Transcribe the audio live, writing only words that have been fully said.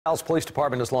Dallas Police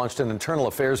Department has launched an internal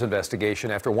affairs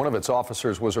investigation after one of its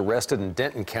officers was arrested in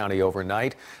Denton County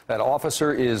overnight. That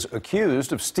officer is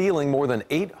accused of stealing more than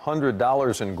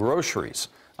 $800 in groceries.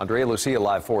 Andrea Lucia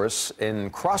live for us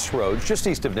in Crossroads, just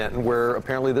east of Denton, where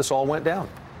apparently this all went down.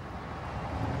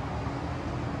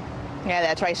 Yeah,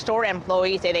 that's right. Store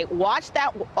employees say they watched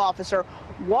that officer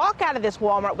walk out of this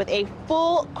Walmart with a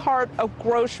full cart of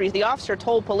groceries. The officer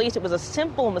told police it was a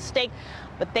simple mistake,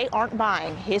 but they aren't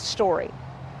buying his story.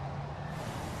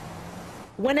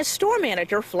 When a store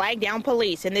manager flagged down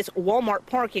police in this Walmart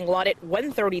parking lot at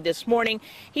 1:30 this morning,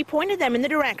 he pointed them in the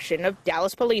direction of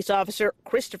Dallas police officer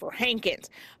Christopher Hankins,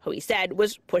 who he said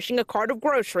was pushing a cart of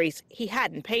groceries he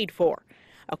hadn't paid for.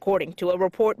 According to a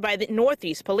report by the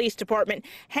Northeast Police Department,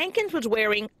 Hankins was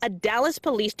wearing a Dallas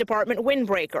Police Department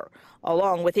windbreaker,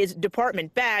 along with his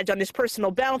department badge on his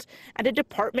personal belt and a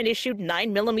department-issued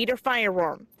 9mm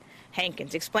firearm.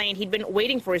 Hankins explained he'd been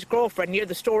waiting for his girlfriend near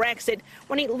the store exit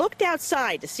when he looked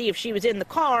outside to see if she was in the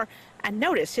car and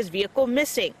noticed his vehicle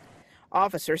missing.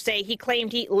 Officers say he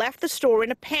claimed he left the store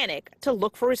in a panic to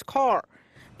look for his car.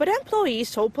 But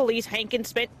employees told police Hankins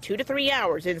spent 2 to 3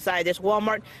 hours inside this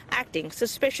Walmart acting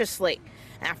suspiciously.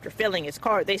 After filling his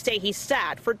car, they say he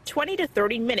sat for 20 to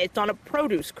 30 minutes on a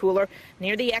produce cooler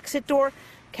near the exit door,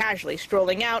 casually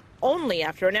strolling out only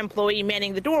after an employee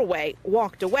manning the doorway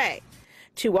walked away.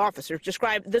 2 officers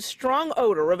described the strong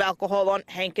odor of alcohol on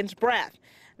Hankins' breath.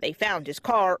 They found his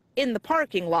car in the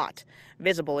parking lot.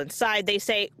 Visible inside, they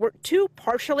say, were 2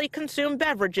 partially consumed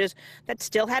beverages that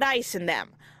still had ice in them,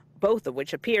 both of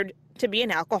which appeared to be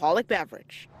an alcoholic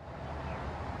beverage.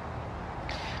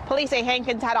 Police say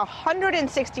Hankins had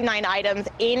 169 items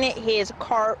in his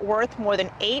cart worth more than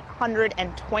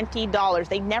 $820.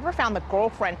 They never found the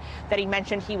girlfriend that he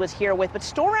mentioned he was here with, but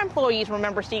store employees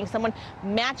remember seeing someone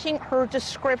matching her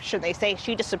description. They say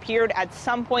she disappeared at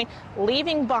some point,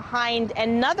 leaving behind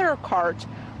another cart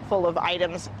full of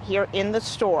items here in the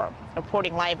store.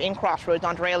 Reporting live in Crossroads,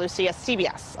 Andrea Lucia,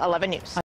 CBS 11 News.